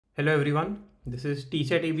Hello everyone, this is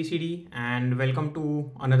T-Set ABCD and welcome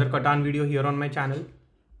to another Catan video here on my channel.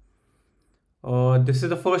 This is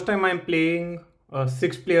the first time I'm playing a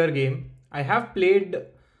 6-player game. I have played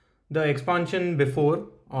the expansion before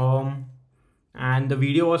and the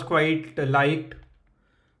video was quite liked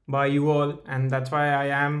by you all, and that's why I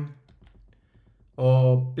am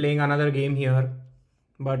playing another game here.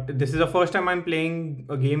 But this is the first time I'm playing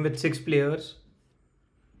a game with 6 players.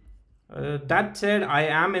 That said, I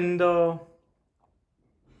am in the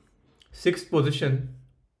 6th position,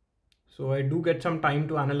 so I do get some time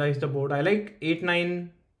to analyze the board. I like 8-9-4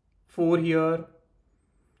 here.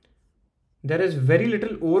 There is very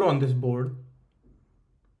little ore on this board.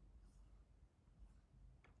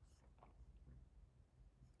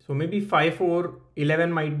 So maybe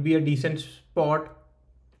 5-4-11 might be a decent spot.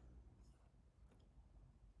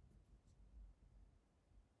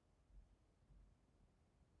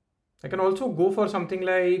 I can also go for something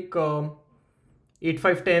like 8-5-10,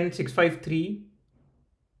 6-5-3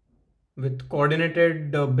 with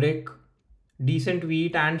coordinated brick, decent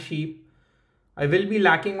wheat and sheep. I will be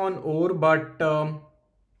lacking on ore, but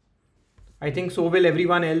I think so will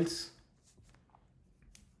everyone else.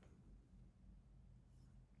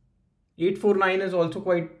 8-4-9 is also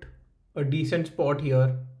quite a decent spot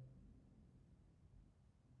here.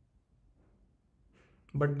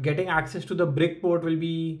 But getting access to the brick port will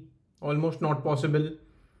be almost not possible.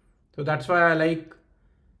 So that's why I like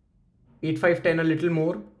 8-5-10 a little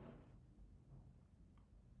more.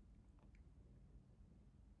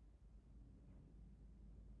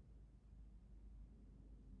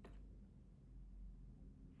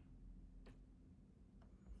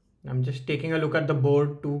 I'm just taking a look at the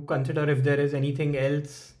board to consider if there is anything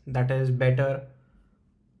else that is better.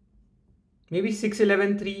 Maybe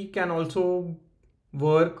 6-11-3 can also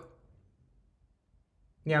work.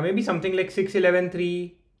 Yeah, maybe something like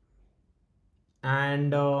 6-11-3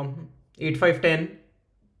 and 8-5-10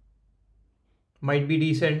 might be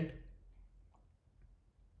decent.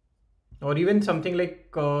 Or even something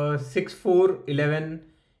like 6-4-11,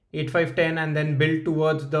 8-5-10 and then build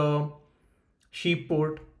towards the sheep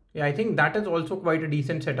port. Yeah, I think that is also quite a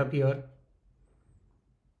decent setup here.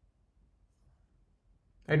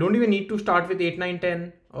 I don't even need to start with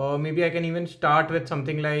 8-9-10. Maybe I can even start with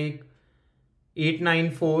something like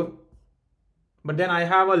 8-9-4. But then I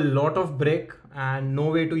have a lot of brick and no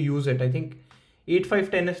way to use it. I think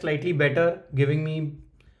 8-5-10 is slightly better, giving me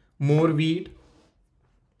more wheat.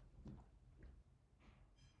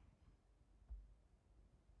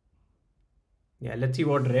 Yeah, let's see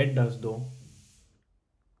what red does though.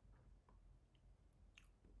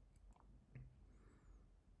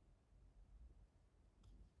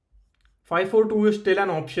 Five, 4-2 is still an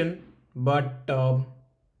option, but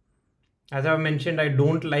as I've mentioned, I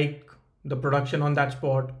don't like the production on that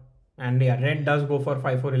spot. And yeah, red does go for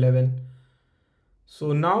 5-4-11.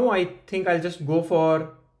 So now I think I'll just go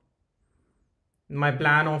for my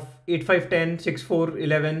plan of 8-5-10,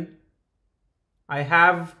 6-4-11. I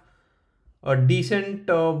have a decent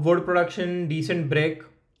wood production, decent brick.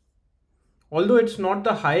 Although it's not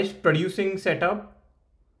the highest producing setup.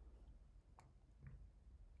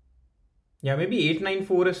 Yeah, maybe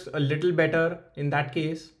 8-9-4 is a little better in that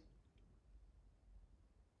case.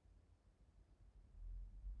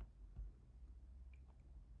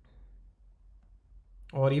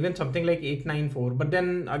 Or even something like 8-9-4. But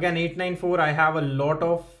then again, 8-9-4, I have a lot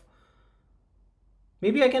of...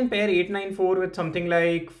 Maybe I can pair 8-9-4 with something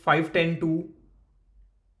like 5-10-2.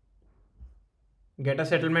 Get a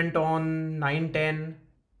settlement on 9-10.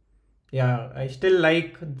 Yeah, I still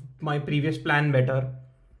like my previous plan better.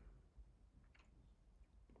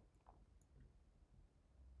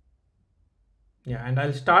 Yeah, and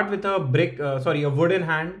I'll start with a a wood in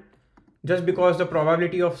hand, just because the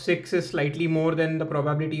probability of 6 is slightly more than the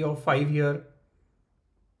probability of 5 here.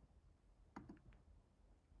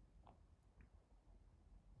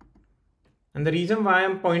 And the reason why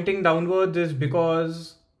I'm pointing downwards is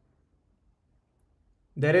because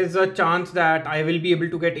there is a chance that I will be able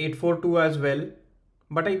to get 8-4-2 as well.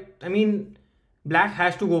 But I mean, black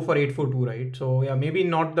has to go for 8-4-2, right? So yeah, maybe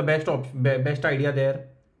not the best idea there.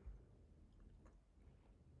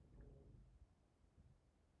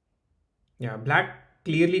 Yeah, black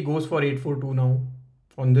clearly goes for 8-4-2 now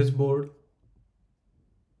on this board.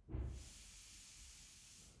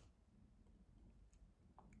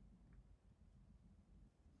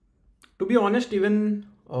 To be honest, even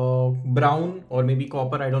brown or maybe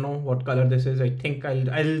copper, I don't know what color this is. I think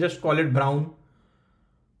I'll just call it brown.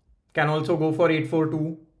 Can also go for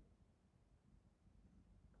 8-4-2.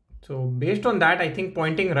 So based on that, I think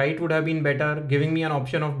pointing right would have been better, giving me an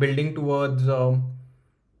option of building towards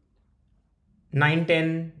 9,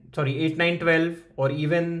 10, sorry, 8, 9, 12, or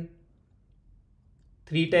even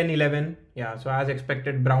 3, 10, 11. Yeah, so as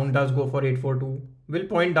expected, brown does go for 8, 4, 2. Will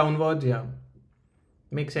point downwards, yeah.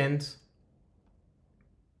 Makes sense.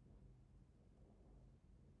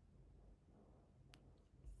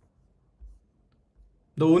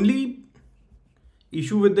 The only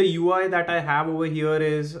issue with the UI that I have over here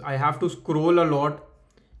is I have to scroll a lot.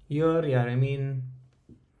 Here, yeah, I mean,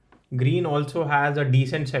 green also has a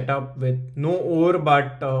decent setup with no ore,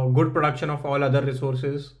 but good production of all other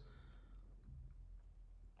resources.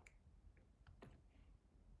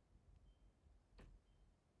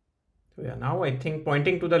 So yeah, now I think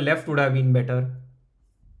pointing to the left would have been better.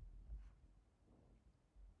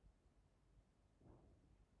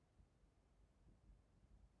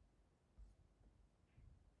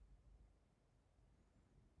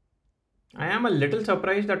 I am a little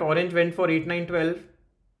surprised that orange went for 8, 9, 12.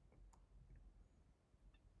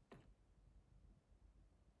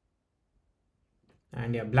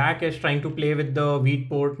 And yeah, black is trying to play with the wheat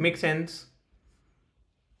port. Makes sense.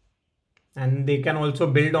 And they can also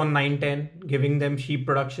build on 9, 10, giving them sheep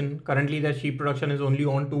production. Currently their sheep production is only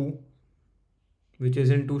on 2, which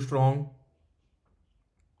isn't too strong.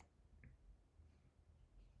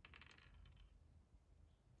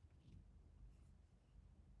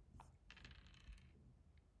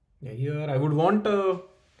 Yeah, here I would want a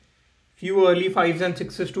few early 5s and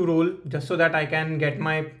 6s to roll just so that I can get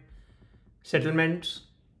my settlements.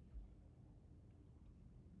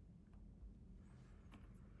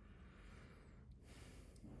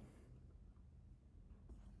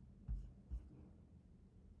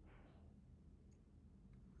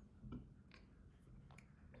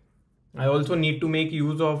 I also need to make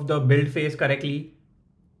use of the build phase correctly.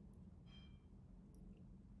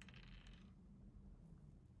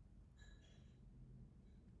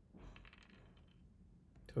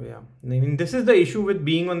 So yeah, I mean, this is the issue with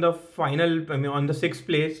being on the final, I mean, on the 6th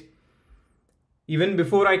place. Even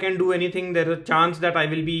before I can do anything, there's a chance that I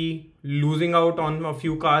will be losing out on a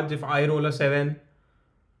few cards if I roll a 7.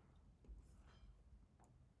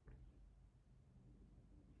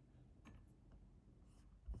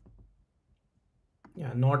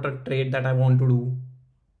 Yeah, not a trade that I want to do.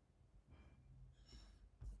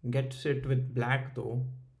 Gets it with black though.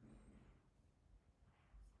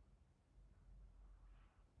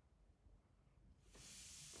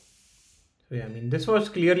 So yeah, I mean, this was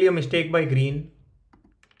clearly a mistake by green.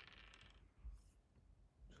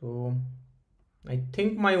 So I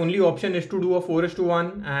think my only option is to do a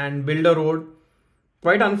 4:1 and build a road.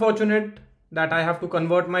 Quite unfortunate that I have to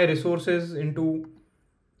convert my resources into,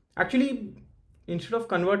 actually, instead of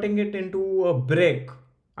converting it into a brick,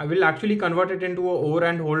 I will actually convert it into a ore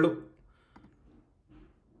and hold.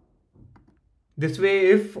 This way,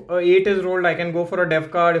 if a 8 is rolled, I can go for a dev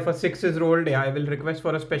card. If a 6 is rolled, yeah, I will request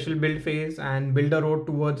for a special build phase and build a road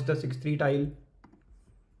towards the 6-3 tile.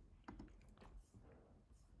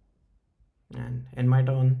 And end my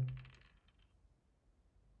turn.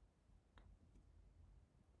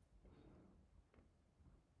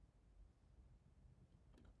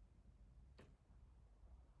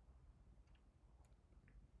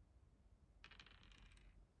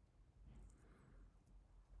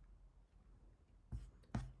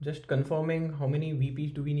 Just confirming how many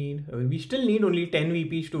VPs do we need. We still need only 10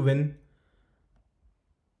 VPs to win.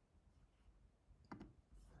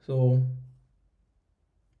 So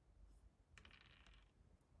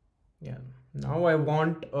yeah, now I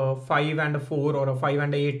want a 5 and a 4 or a 5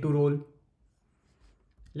 and a 8 to roll.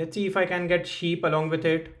 Let's see if I can get sheep along with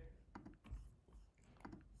it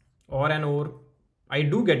or an ore. I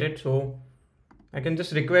do get it, so I can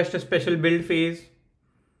just request a special build phase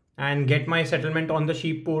and get my settlement on the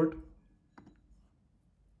sheep port.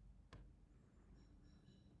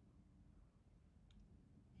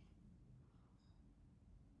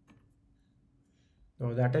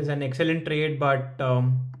 So that is an excellent trade, but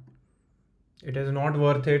it is not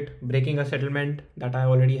worth it breaking a settlement that I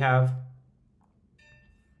already have.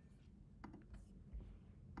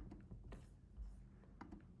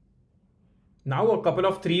 Now a couple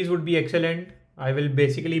of 3s would be excellent. I will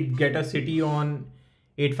basically get a city on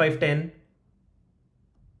 8, 5, 10.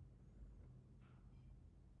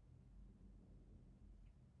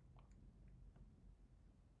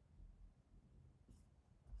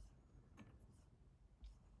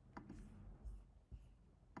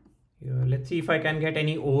 Here, let's see if I can get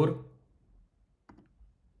any ore.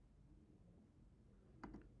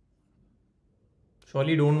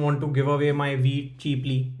 Surely don't want to give away my wheat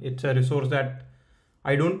cheaply. It's a resource that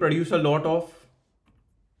I don't produce a lot of.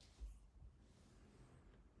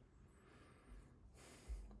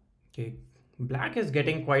 Okay, Black is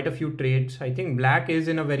getting quite a few trades. I think black is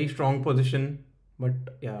in a very strong position, but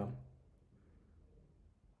yeah.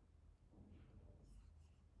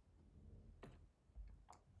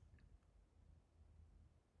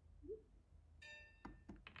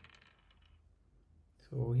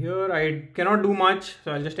 So here I cannot do much,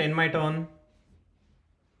 so I'll just end my turn.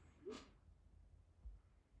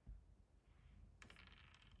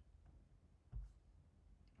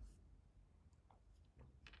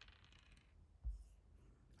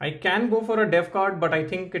 I can go for a dev card, but I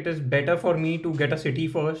think it is better for me to get a city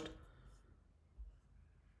first.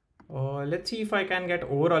 Let's see if I can get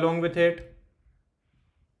ore along with it.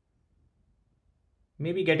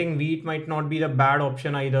 Maybe getting wheat might not be the bad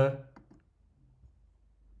option either.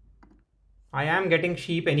 I am getting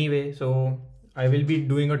sheep anyway, so I will be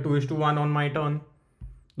doing a 2:1 on my turn.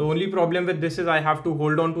 The only problem with this is I have to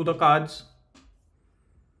hold on to the cards.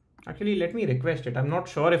 Actually, let me request it. I'm not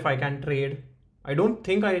sure if I can trade. I don't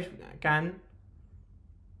think I can.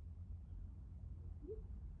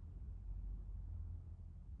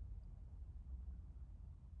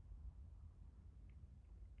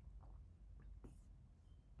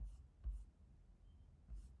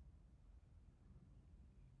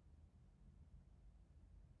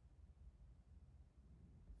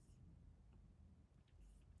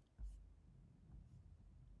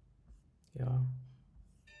 Yeah.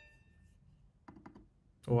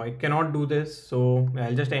 Oh, I cannot do this, so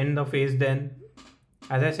I'll just end the phase then.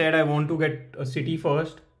 As I said, I want to get a city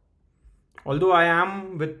first. Although I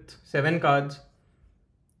am with 7 cards.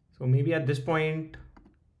 So maybe at this point.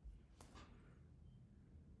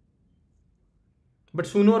 But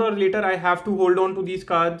sooner or later I have to hold on to these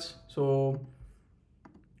cards. So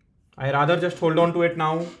I rather just hold on to it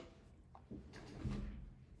now.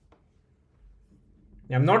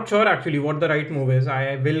 I'm not sure actually what the right move is.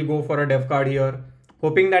 I will go for a dev card here,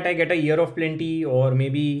 hoping that I get a Year of Plenty or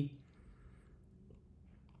maybe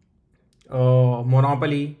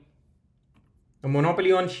Monopoly. A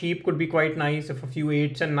Monopoly on sheep could be quite nice if a few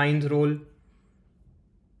 8s and 9s roll.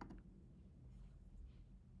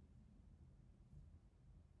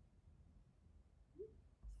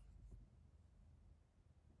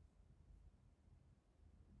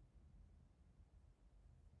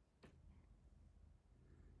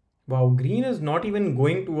 Wow, green is not even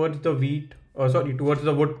going towards the wheat, towards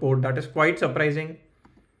the wood port. That is quite surprising.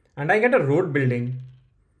 And I get a road building.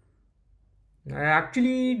 I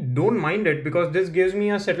actually don't mind it because this gives me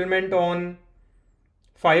a settlement on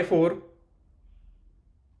 5-4.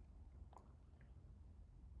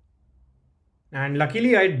 And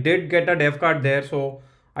luckily I did get a dev card there, so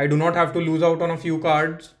I do not have to lose out on a few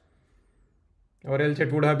cards, or else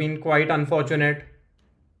it would have been quite unfortunate.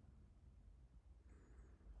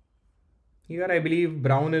 Here I believe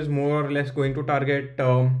brown is more or less going to target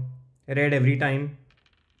red every time.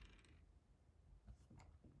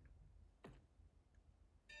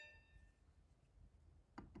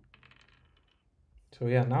 So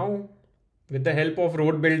yeah, now with the help of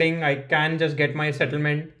road building, I can just get my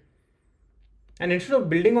settlement. And instead of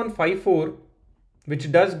building on 5-4,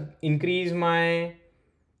 which does increase my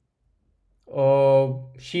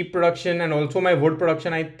sheep production and also my wood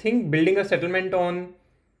production, I think building a settlement on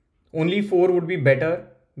only 4 would be better,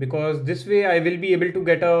 because this way I will be able to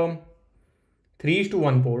get a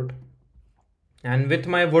 3:1 port. And with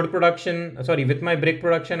my wood production, with my brick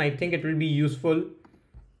production, I think it will be useful.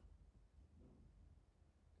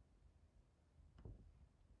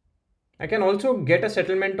 I can also get a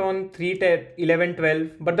settlement on 3, 10, 11,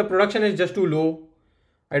 12, but the production is just too low.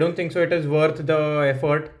 I don't think so it is worth the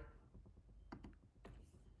effort.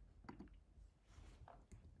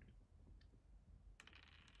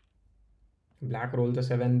 Black rolls a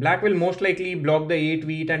 7. Black will most likely block the 8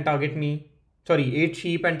 wheat and target me. 8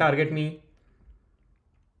 sheep and target me.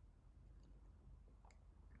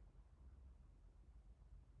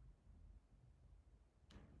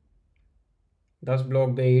 Thus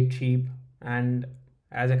block the 8 sheep and,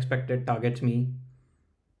 as expected, targets me.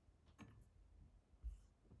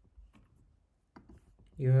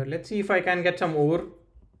 Here, let's see if I can get some ore.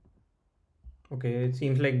 Okay, it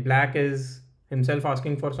seems like black is himself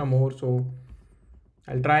asking for some ore, so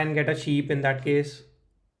I'll try and get a sheep in that case.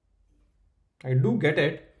 I do get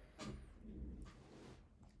it.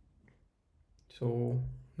 So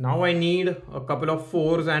now I need a couple of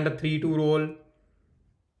 4s and a 3 to roll.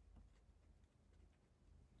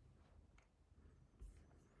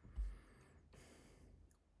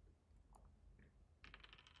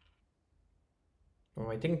 Oh,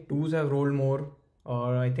 I think 2s have rolled more.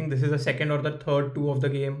 Or I think this is the second or the third 2 of the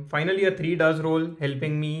game. Finally a 3 does roll,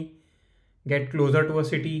 helping me get closer to a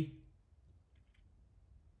city.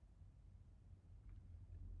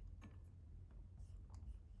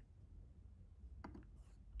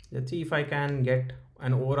 Let's see if I can get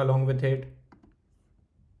an ore along with it.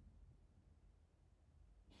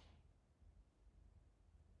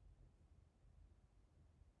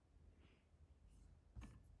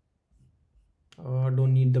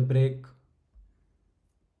 Don't need the brick.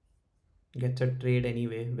 Gets a trade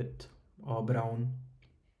anyway with brown.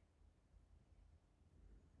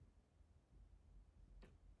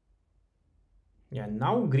 Yeah,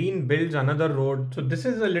 now green builds another road. So this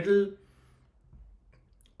is a little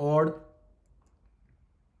odd.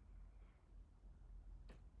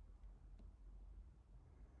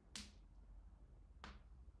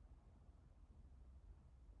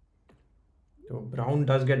 So brown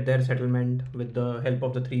does get their settlement with the help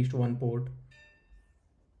of the 3:1 port.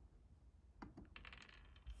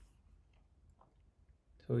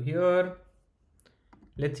 So here,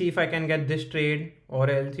 let's see if I can get this trade, or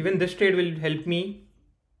else even this trade will help me.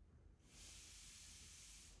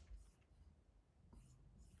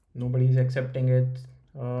 Nobody's accepting it.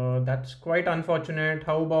 That's quite unfortunate.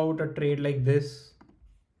 How about a trade like this?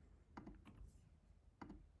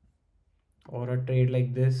 Or a trade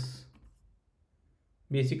like this?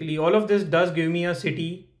 Basically, all of this does give me a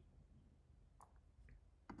city.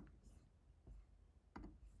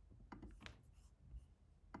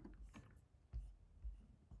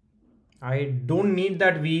 I don't need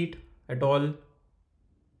that wheat at all.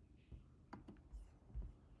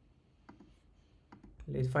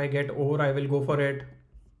 If I get ore, I will go for it.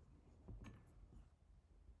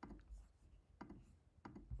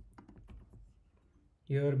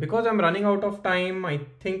 Here, because I'm running out of time, I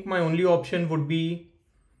think my only option would be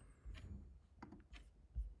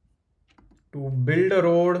to build a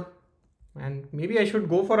road, and maybe I should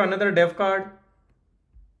go for another dev card.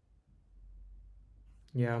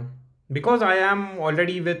 Yeah, because I am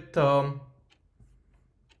already with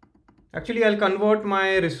actually I'll convert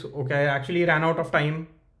my okay, I actually ran out of time.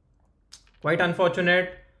 Quite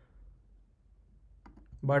unfortunate,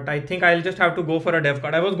 but I think I'll just have to go for a dev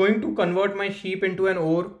card. I was going to convert my sheep into an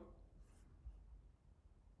ore.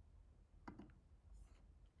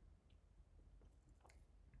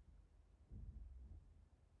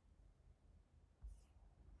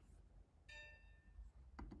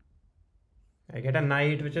 I get a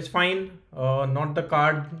knight, which is fine. Not the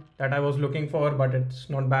card that I was looking for, but it's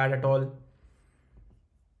not bad at all.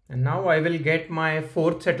 And now I will get my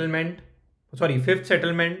fifth settlement.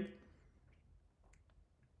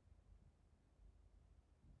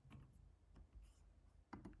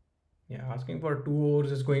 Yeah, asking for 2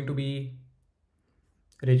 ores is going to be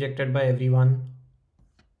rejected by everyone.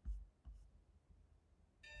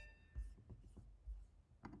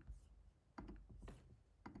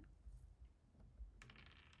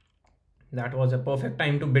 That was a perfect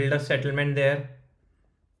time to build a settlement there.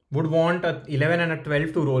 Would want a 11 and a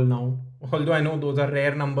 12 to roll now. Although I know those are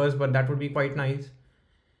rare numbers, but that would be quite nice.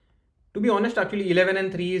 To be honest, actually 11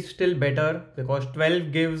 and 3 is still better because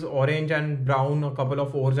 12 gives orange and brown a couple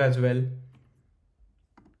of ores as well.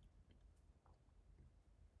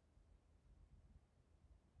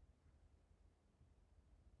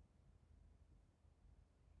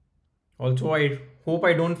 Also, I hope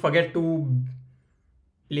I don't forget to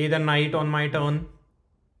play the knight on my turn.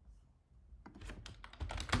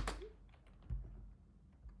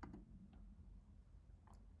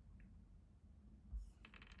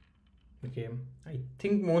 Okay, I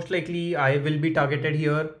think most likely I will be targeted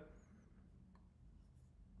here.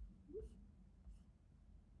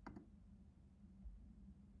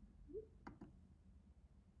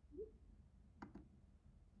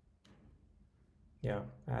 Yeah,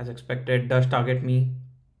 as expected, does target me.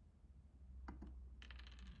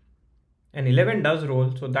 And 11 does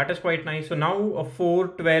roll, so that is quite nice. So now a 4,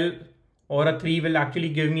 12 or a 3 will actually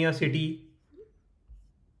give me a city.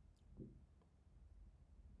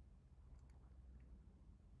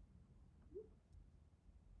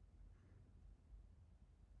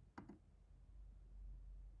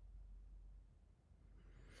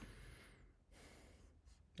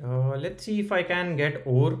 Let's see if I can get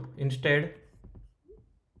ore instead.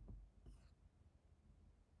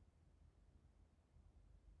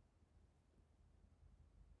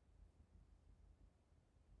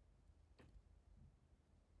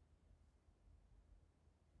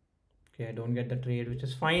 Okay, I don't get the trade, which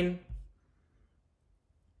is fine.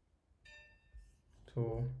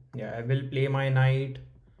 So yeah, I will play my knight.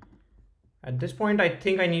 At this point, I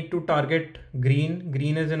think I need to target green.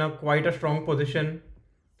 Green is in a quite a strong position.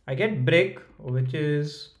 I get brick, which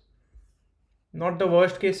is not the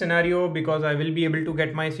worst case scenario because I will be able to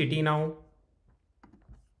get my city now.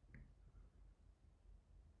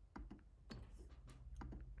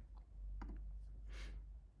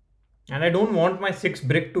 And I don't want my 6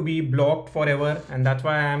 brick to be blocked forever, and that's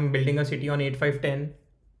why I'm building a city on 8-5-10.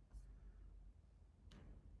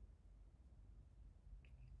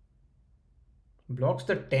 Blocks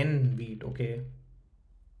the 10 wheat, okay.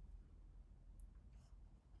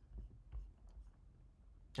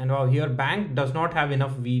 And wow, here bank does not have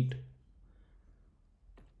enough wheat.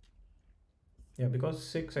 Yeah, because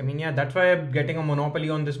 6, I mean, yeah, that's why getting a monopoly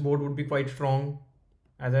on this board would be quite strong.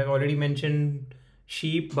 As I've already mentioned,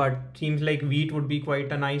 sheep, but seems like wheat would be quite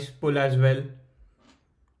a nice pull as well.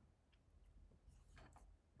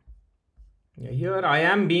 Yeah, here I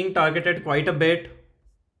am being targeted quite a bit,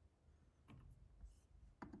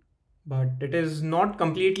 but it is not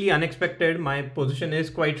completely unexpected. My position is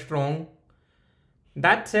quite strong.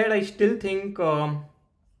 That said, I still think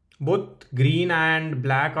both green and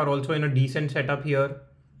black are also in a decent setup here.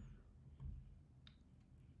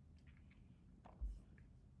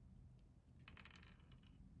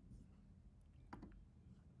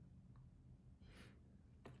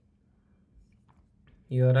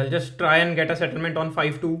 Here, I'll just try and get a settlement on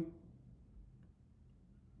 5-2.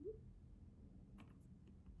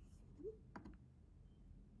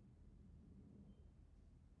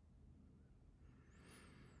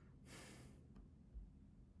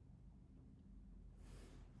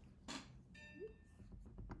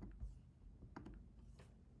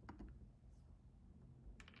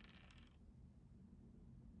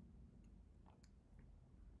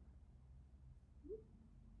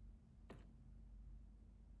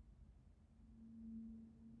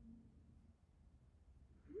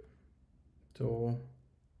 So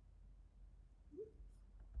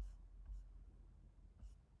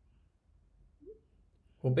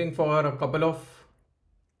hoping for a couple of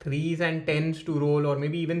 3s and 10s to roll, or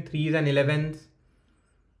maybe even 3s and 11s.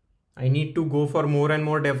 I need to go for more and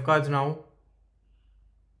more dev cards now.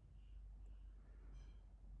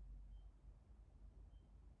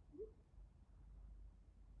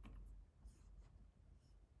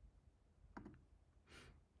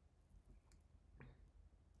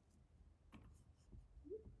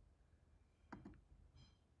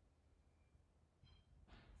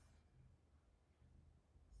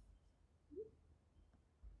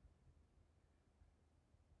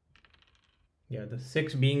 Yeah, the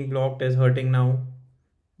 6 being blocked is hurting now,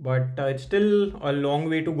 but it's still a long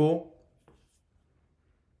way to go.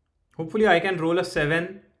 Hopefully I can roll a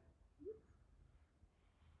 7.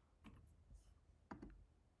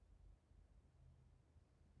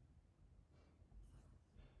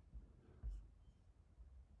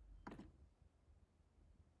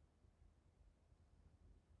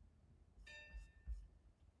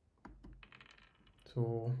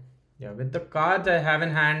 So yeah, with the cards I have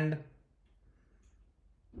in hand,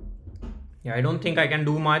 yeah, I don't think I can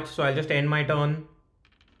do much, so I'll just end my turn.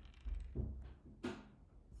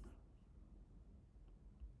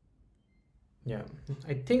 Yeah,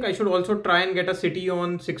 I think I should also try and get a city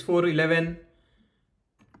on 6-4-11.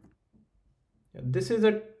 Yeah, this is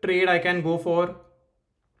a trade I can go for.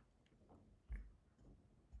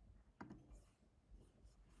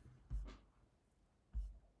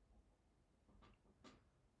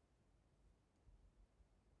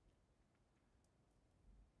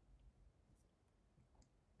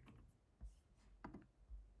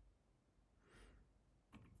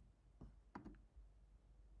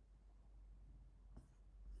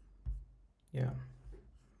 Yeah.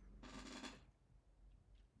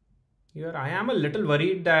 Here I am a little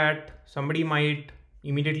worried that somebody might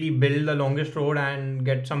immediately build the longest road and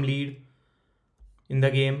get some lead in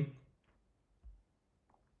the game.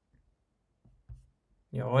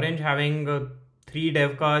 Yeah, orange having 3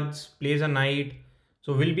 dev cards, plays a knight,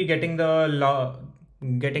 so we'll be getting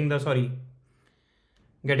getting the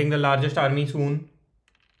largest army soon.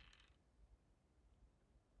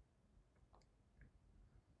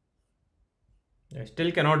 I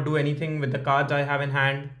still cannot do anything with the cards I have in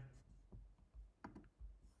hand.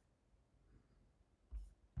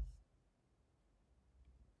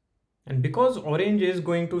 And because orange is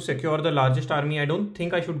going to secure the largest army, I don't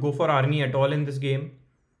think I should go for army at all in this game,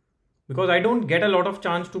 because I don't get a lot of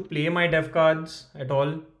chance to play my dev cards at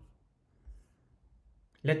all.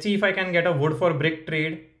 Let's see if I can get a wood for brick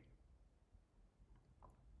trade.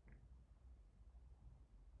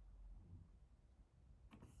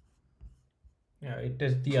 Yeah, it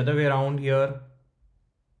is the other way around here.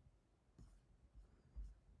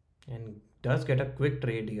 And does get a quick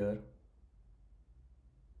trade here.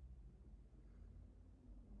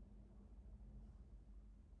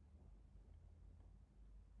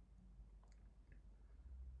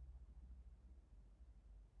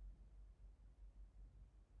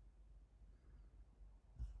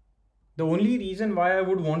 The only reason why I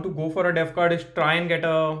would want to go for a dev card is to try and get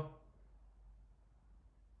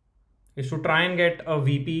a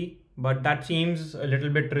VP, but that seems a little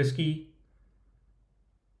bit risky.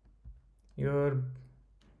 Here,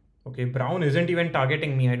 okay, brown isn't even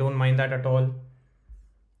targeting me. I don't mind that at all.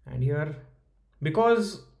 And here,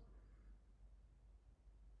 because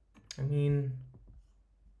I mean,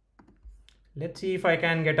 let's see if I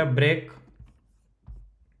can get a brick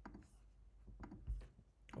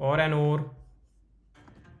or an ore.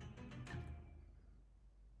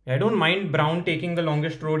 I don't mind brown taking the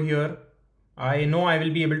longest road here. I know I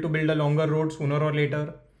will be able to build a longer road sooner or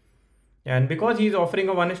later. And because he's offering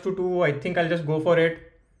a 1:2, I think I'll just go for it.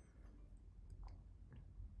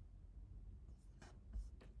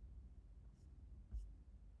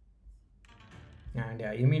 And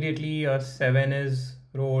yeah, immediately a 7 is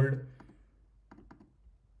rolled.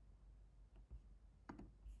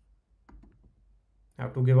 I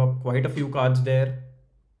have to give up quite a few cards there.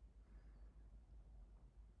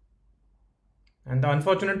 And the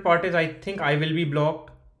unfortunate part is I think I will be blocked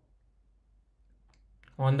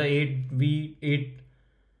on the 8v8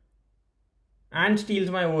 and steals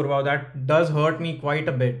my ore. Wow, that does hurt me quite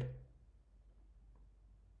a bit.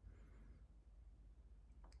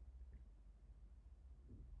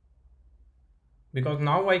 Because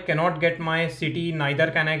now I cannot get my city,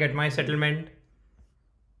 neither can I get my settlement.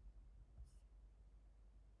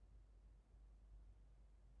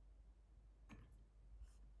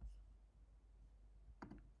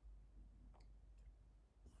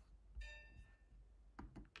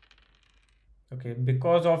 Okay,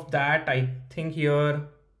 because of that, I think here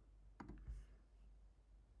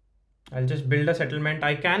I'll just build a settlement.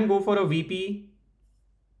 I can go for a VP.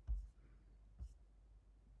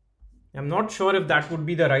 I'm not sure if that would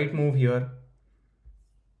be the right move here.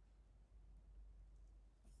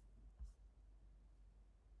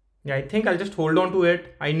 Yeah, I think I'll just hold on to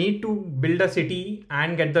it. I need to build a city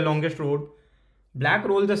and get the longest road. Black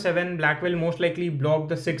rolls the 7. Black will most likely block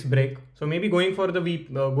the 6 brick. So maybe going for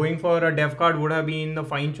going for a dev card would have been a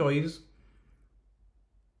fine choice.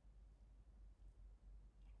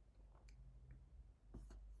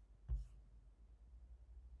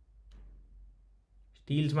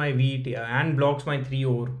 Steals my wheat and blocks my 3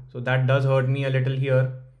 ore. So that does hurt me a little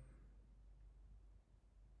here.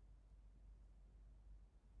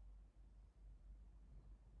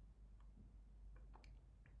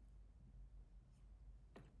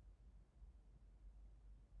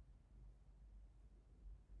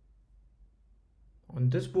 On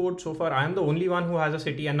this board so far, I am the only one who has a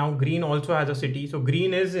city, and now green also has a city. So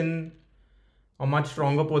green is in a much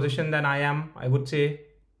stronger position than I am, I would say.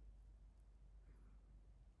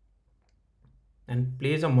 And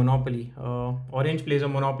plays a monopoly. Orange plays a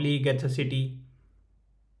monopoly, gets a city.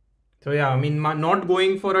 So yeah, I mean, not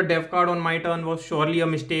going for a dev card on my turn was surely a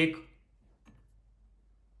mistake.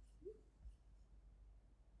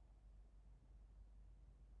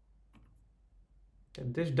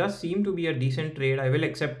 This does seem to be a decent trade. I will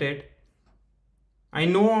accept it. I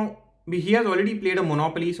know he has already played a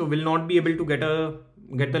monopoly, so will not be able to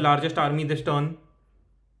get the largest army this turn.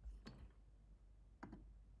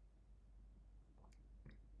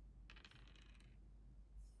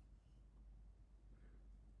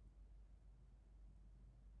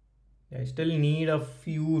 I still need a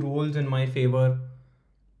few rolls in my favor.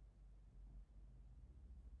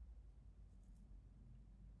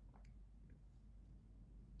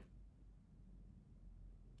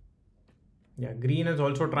 Yeah, green is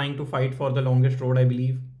also trying to fight for the longest road, I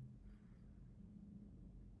believe.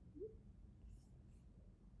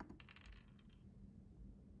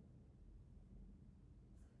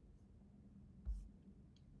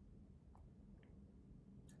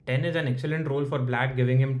 Ten is an excellent roll for black,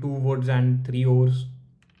 giving him 2 woods and 3 ores.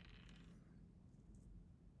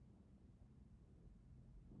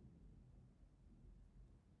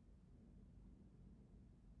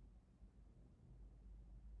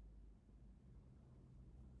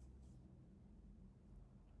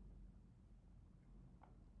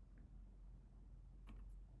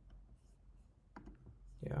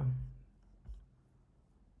 Yeah.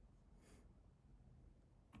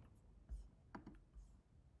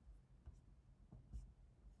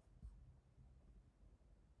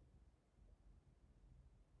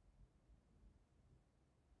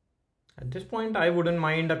 At this point, I wouldn't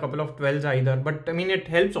mind a couple of 12s either, but I mean, it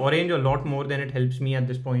helps orange a lot more than it helps me at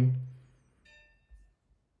this point.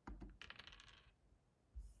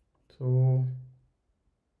 So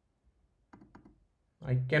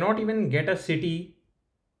I cannot even get a city.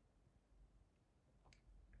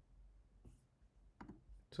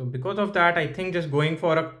 So because of that, I think just going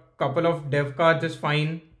for a couple of dev cards is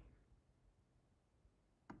fine.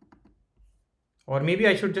 Or maybe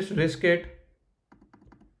I should just risk it.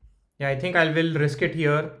 Yeah, I think I will risk it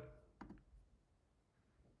here.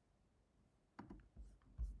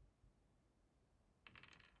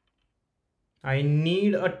 I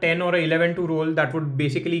need a 10 or a 11 to roll. That would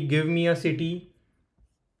basically give me a city.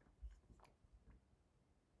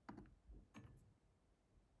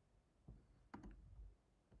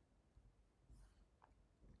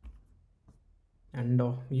 And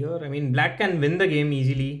here, I mean, black can win the game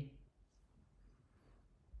easily.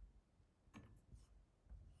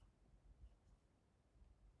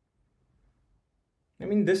 I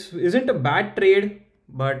mean, this isn't a bad trade,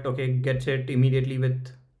 but okay, gets it immediately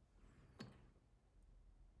with.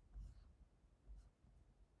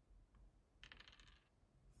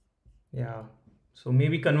 Yeah, so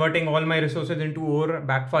maybe converting all my resources into ore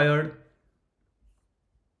backfired.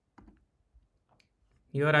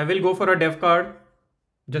 Here I will go for a dev card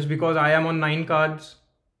just because I am on 9 cards.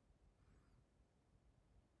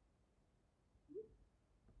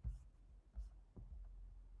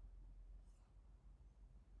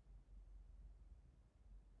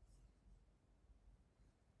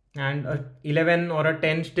 And a 11 or a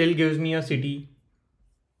 10 still gives me a city.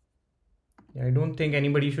 I don't think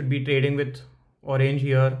anybody should be trading with orange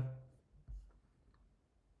here.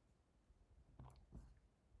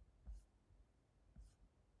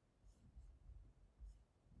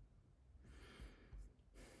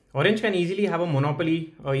 Orange can easily have a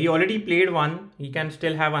monopoly. He already played one. He can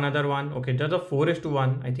still have another one. Okay, just a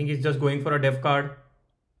 4:1. I think he's just going for a dev card.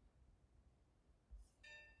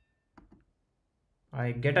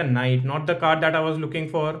 I get a knight, not the card that I was looking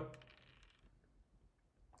for.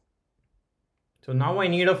 So now I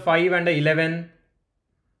need a 5 and a 11.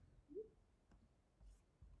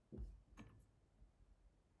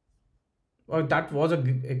 Oh, that was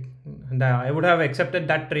I would have accepted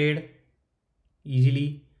that trade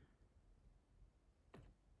easily.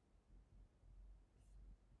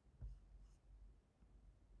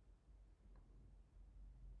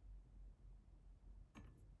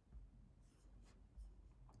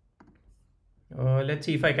 Let's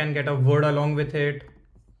see if I can get a word along with it,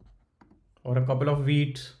 or a couple of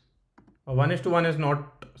wheats. A 1:1 is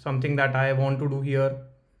not something that I want to do here.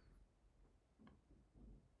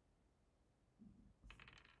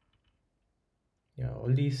 Yeah,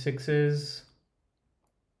 all these 6s.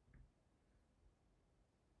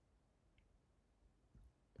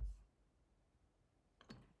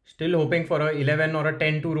 Still hoping for a 11 or a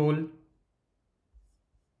 10 to roll.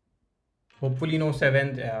 Hopefully no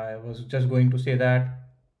 7th. Yeah, I was just going to say that.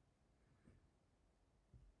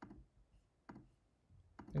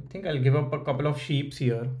 I think I'll give up a couple of sheeps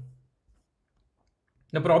here.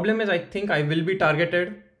 The problem is I think I will be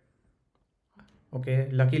targeted. Okay,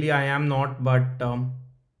 luckily I am not, but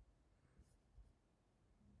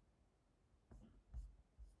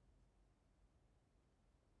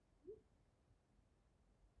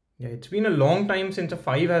yeah, it's been a long time since a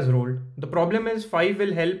 5 has rolled. The problem is 5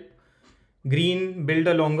 will help green build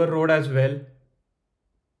a longer road as well.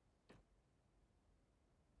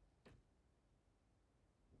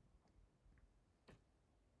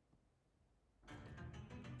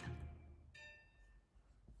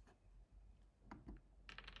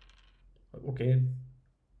 Okay,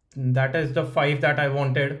 that is the 5 that I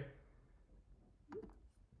wanted.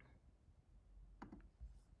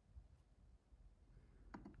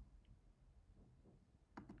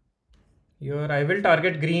 Here I will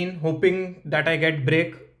target green, hoping that I get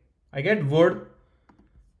brick. I get wood,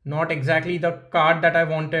 not exactly the card that I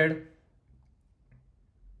wanted.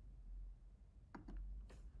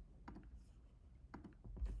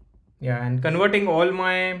 Yeah, and converting all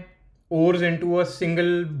my ores into a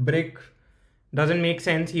single brick doesn't make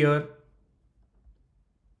sense here.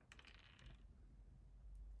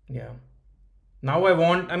 Yeah. Now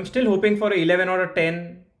I'm still hoping for a 11 or a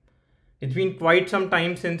 10. It's been quite some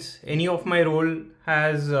time since any of my roll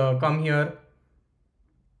has come here.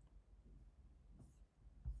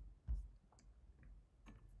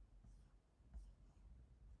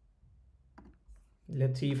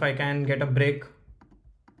 Let's see if I can get a break.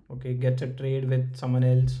 Okay, gets a trade with someone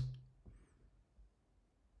else.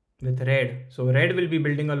 With red. So red will be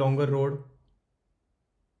building a longer road.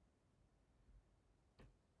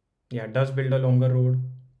 Yeah, it does build a longer road.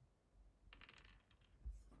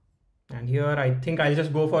 And here I think I'll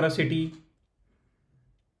just go for a city.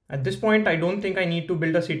 At this point, I don't think I need to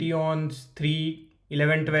build a city on 3,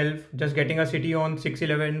 11, 12. Just getting a city on 6,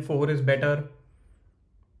 11, 4 is better.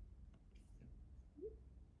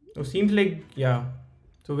 So seems like, yeah.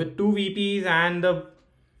 So with 2 VPs and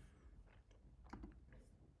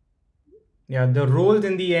the rolls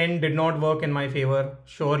in the end did not work in my favor,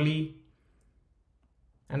 surely.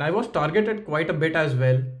 And I was targeted quite a bit as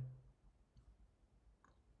well.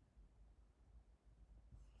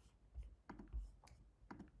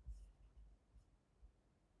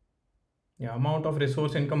 Yeah, amount of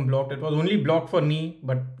resource income blocked. It was only blocked for me,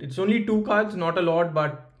 but it's only 2 cards, not a lot,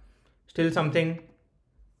 but still something.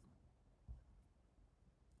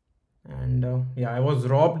 And yeah, I was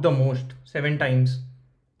robbed the most, 7 times.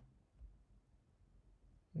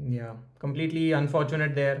 Yeah, completely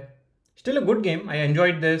unfortunate there. Still a good game. I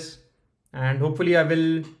enjoyed this, and hopefully I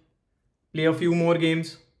will play a few more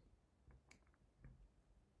games.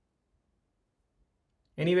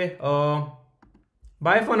 Anyway,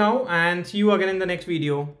 bye for now and see you again in the next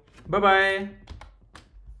video. Bye bye.